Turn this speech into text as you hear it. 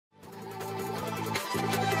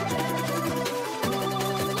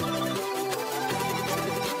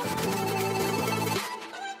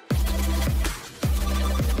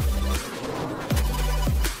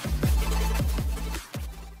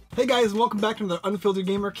Hey guys, and welcome back to another Unfiltered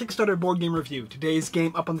Gamer Kickstarter board game review. Today's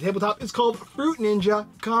game up on the tabletop is called Fruit Ninja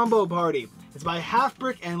Combo Party. It's by Half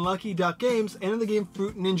Brick and Lucky Duck Games, and in the game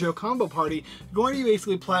Fruit Ninja Combo Party, you're going to be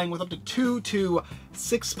basically playing with up to 2 to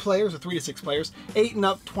 6 players, or 3 to 6 players, 8 and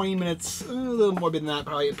up, 20 minutes, a little more than that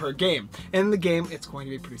probably per game. And in the game, it's going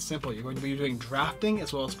to be pretty simple. You're going to be doing drafting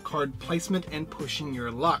as well as card placement and pushing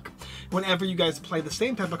your luck. Whenever you guys play the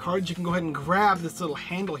same type of cards, you can go ahead and grab this little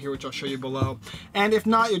handle here, which I'll show you below. And if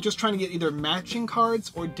not, you're just trying to get either matching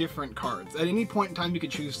cards or different cards. At any point in time, you can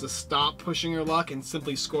choose to stop pushing your luck and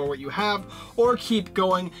simply score what you have, or keep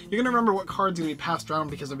going. You're going to remember what cards are going to be passed around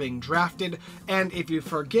because they're being drafted, and if you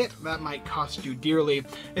forget, that might cost you dearly.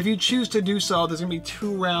 If you choose to do so, there's going to be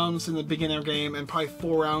 2 rounds in the beginner game and probably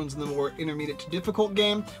 4 rounds in the more intermediate to difficult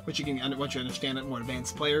game, which you can, once you understand it, more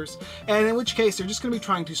advanced players. And in which case, you're just going to be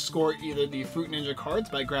trying to score either the Fruit Ninja cards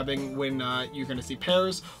by grabbing when you're going to see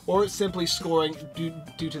pairs, or simply scoring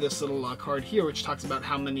due to this little card here, which talks about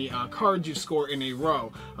how many cards you score in a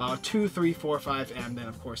row. 2, 3, 4, 5, and then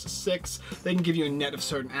of course a 6. They can give you a net of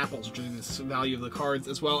certain apples, which is the value of the cards,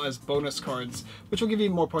 as well as bonus cards, which will give you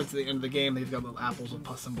more points at the end of the game. They've got little apples with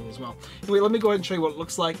plus symbols as well. Anyway, let me go ahead and show you what it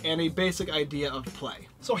looks like and a basic idea of play.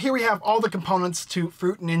 So here we have all the components to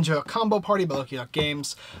Fruit Ninja Combo Party by Lucky Duck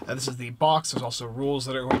Games. This is the box. There's also rules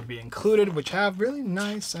that are going to be included, which have really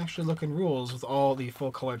nice, actually looking rules with all the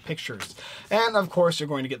full colored pictures. And of course, you're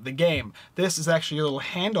going to get the game. This is actually your little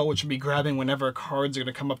handle, which you'll be grabbing whenever cards are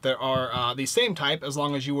going to come up that are the same type, as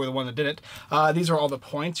long as you were the one that did it. These are all the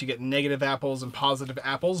points. You get negative apples and positive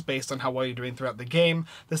apples based on how well you're doing throughout the game.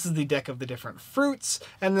 This is the deck of the different fruits,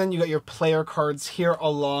 and then you got your player cards here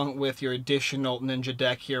along with your additional ninja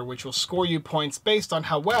deck here, which will score you points based on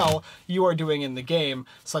how well you are doing in the game,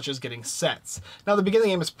 such as getting sets. Now the beginning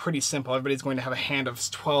game is pretty simple. Everybody's going to have a hand of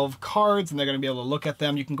 12 cards, and they're going to be able to look at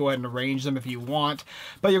them. You can go ahead and arrange them if you want,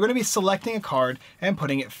 but you're going to be selecting a card and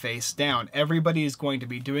putting it face down. Everybody is going to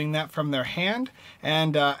be doing that from their hand,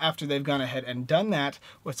 and after they've gone ahead and done that,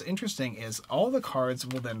 what's interesting is all the cards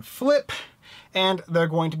will then flip, and they're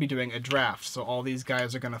going to be doing a draft. So all these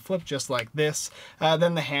guys are going to flip just like this.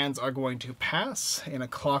 Then the hands are going to pass in a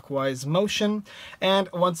clockwise motion. And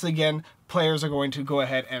once again, players are going to go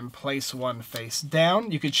ahead and place one face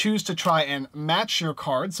down. You could choose to try and match your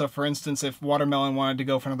card. So for instance, if Watermelon wanted to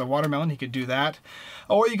go for another watermelon, he could do that.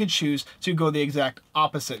 Or you could choose to go the exact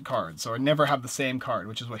opposite card. So never have the same card,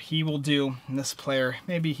 which is what he will do. And this player,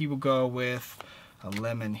 maybe he will go with a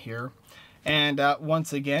lemon here. And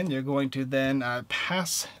once again, you're going to then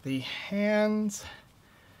pass the hands,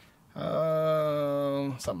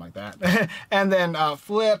 something like that, and then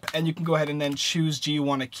flip, and you can go ahead and then choose, do you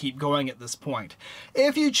want to keep going at this point?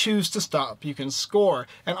 If you choose to stop, you can score.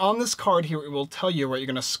 And on this card here, it will tell you what you're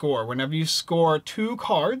going to score. Whenever you score 2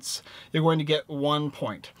 cards, you're going to get 1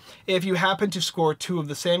 point. If you happen to score 2 of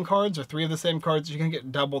the same cards or 3 of the same cards, you're going to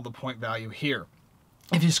get double the point value here.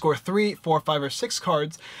 If you score 3, 4, 5, or 6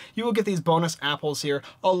 cards, you will get these bonus apples here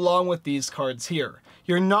along with these cards here.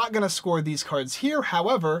 You're not going to score these cards here,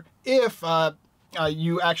 however, if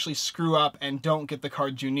you actually screw up and don't get the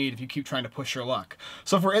cards you need if you keep trying to push your luck.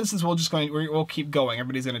 So for instance, we'll keep going.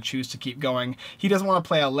 Everybody's going to choose to keep going. He doesn't want to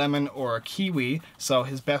play a lemon or a kiwi, so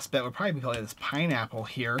his best bet would probably be play this pineapple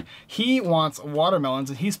here. He wants watermelons,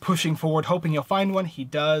 and he's pushing forward, hoping he'll find one. He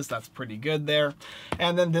does. That's pretty good there.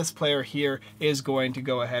 And then this player here is going to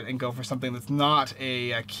go ahead and go for something that's not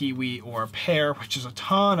a kiwi or a pear, which is a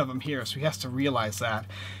ton of them here, so he has to realize that.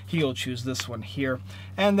 He'll choose this one here.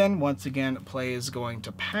 And then once again, play is going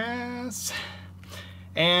to pass,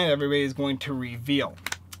 and everybody's going to reveal.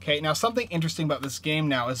 Okay, now something interesting about this game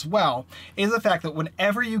now as well is the fact that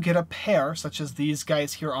whenever you get a pair, such as these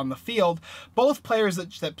guys here on the field, both players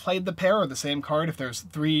that played the pair or the same card, if there's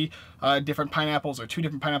 3 different pineapples or 2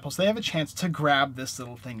 different pineapples, they have a chance to grab this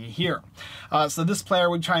little thingy here. So this player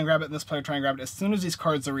would try and grab it, and this player would try and grab it. As soon as these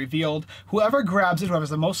cards are revealed, whoever grabs it, whoever has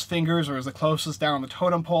the most fingers or is the closest down on the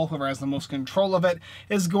totem pole, whoever has the most control of it,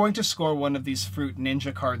 is going to score one of these Fruit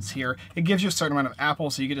Ninja cards here. It gives you a certain amount of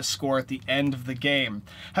apples, so you get a score at the end of the game.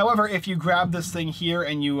 However, if you grab this thing here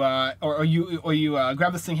and you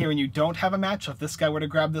grab this thing here and you don't have a match, so if this guy were to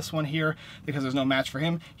grab this one here because there's no match for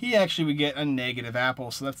him, he actually would get a negative apple,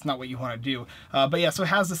 so that's not what you want to do. But yeah, so it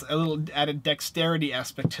has this a little added dexterity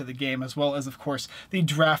aspect to the game, as well as, of course, the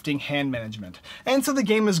drafting hand management. And so the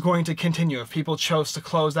game is going to continue. If people chose to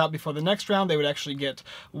close out before the next round, they would actually get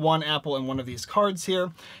 1 apple and 1 of these cards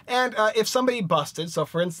here. And if somebody busted, so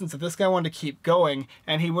for instance, if this guy wanted to keep going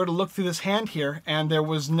and he were to look through this hand here and there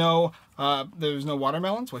was no there's no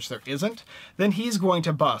watermelons, which there isn't, then he's going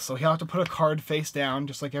to bust. So he'll have to put a card face down,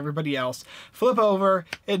 just like everybody else, flip over,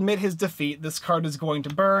 admit his defeat. This card is going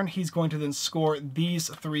to burn. He's going to then score these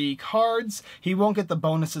 3 cards. He won't get the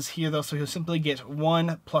bonuses here though, so he'll simply get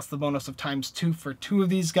 1 plus the bonus of ×2 for 2 of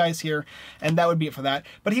these guys here, and that would be it for that.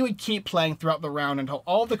 But he would keep playing throughout the round until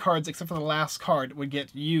all the cards, except for the last card, would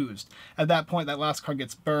get used. At that point, that last card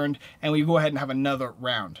gets burned, and we go ahead and have another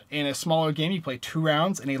round. In a smaller game, you play 2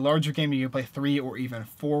 rounds. In a larger game, you play 3 or even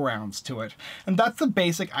 4 rounds to it. And that's the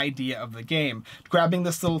basic idea of the game. Grabbing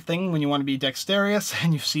this little thing when you want to be dexterous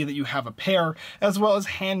and you see that you have a pair, as well as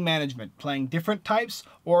hand management, playing different types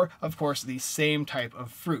or, of course, the same type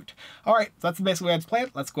of fruit. Alright, so that's the basic way to play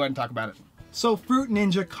it. Let's go ahead and talk about it. So Fruit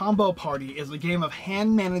Ninja Combo Party is a game of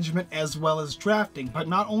hand management as well as drafting, but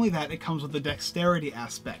not only that, it comes with the dexterity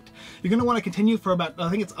aspect. You're going to want to continue for about, I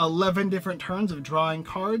think it's 11 different turns of drawing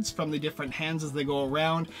cards from the different hands as they go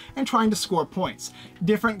around and trying to score points.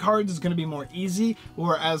 Different cards is going to be more easy,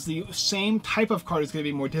 whereas the same type of card is going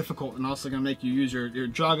to be more difficult and also going to make you use your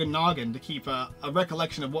jog and noggin to keep a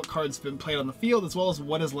recollection of what cards have been played on the field as well as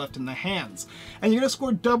what is left in the hands. And you're going to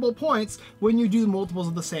score double points when you do multiples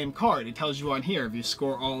of the same card. It tells you on here, if you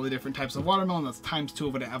score all the different types of watermelon, that's ×2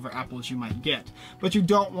 of whatever apples you might get. But you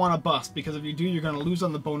don't want to bust, because if you do, you're going to lose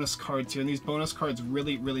on the bonus cards here, and these bonus cards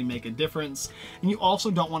really make a difference. And you also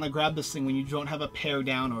don't want to grab this thing when you don't have a pair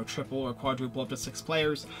down or a triple or quadruple up to 6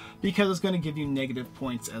 players, because it's going to give you negative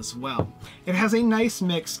points as well. It has a nice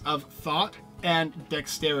mix of thought and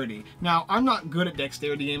dexterity. Now, I'm not good at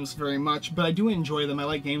dexterity games very much, but I do enjoy them. I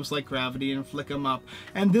like games like Gravity and Flick 'em Up,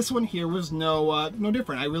 and this one here was no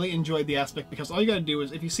different. I really enjoyed the aspect because all you gotta do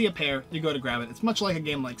is, if you see a pair, you go to grab it. It's much like a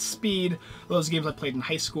game like Speed, those games I played in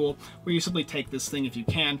high school, where you simply take this thing if you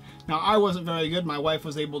can. Now, I wasn't very good. My wife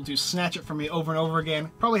was able to snatch it from me over and over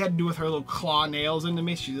again. Probably had to do with her little claw nails into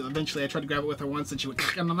me. Eventually, I tried to grab it with her once, and she went,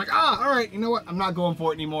 and I'm like, all right, you know what? I'm not going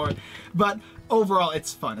for it anymore. But overall,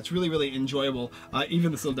 it's fun. It's really enjoyable.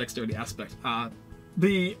 Even this little dexterity aspect.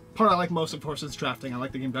 The part I like most, of course, is drafting. I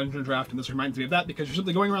like the game Dungeon Draft, and this reminds me of that because you're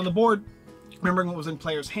simply going around the board, remembering what was in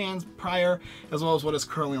players' hands prior, as well as what is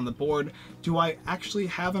currently on the board. Do I actually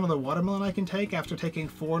have another watermelon I can take after taking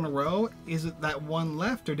 4 in a row? Is it that one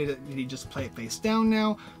left, or did he just play it face down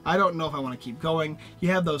now? I don't know if I want to keep going. You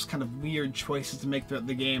have those kind of weird choices to make throughout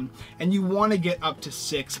the game, and you want to get up to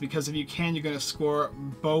 6, because if you can, you're going to score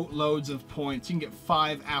boatloads of points. You can get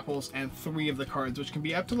 5 apples and 3 of the cards, which can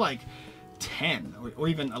be up to like 10 or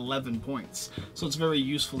even 11 points. So it's very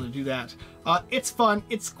useful to do that. It's fun,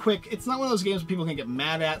 it's quick, it's not one of those games people can get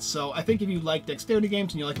mad at, so I think if you like dexterity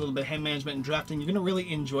games and you like a little bit of hand management and drafting, you're going to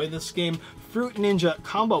really enjoy this game, Fruit Ninja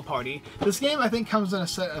Combo Party. This game, I think, comes in a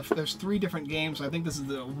set of, there's 3 different games. I think this is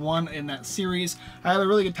the one in that series. I had a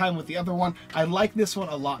really good time with the other one. I like this one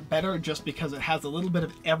a lot better just because it has a little bit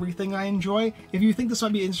of everything I enjoy. If you think this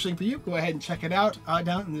might be interesting for you, go ahead and check it out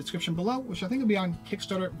down in the description below, which I think will be on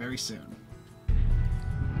Kickstarter very soon.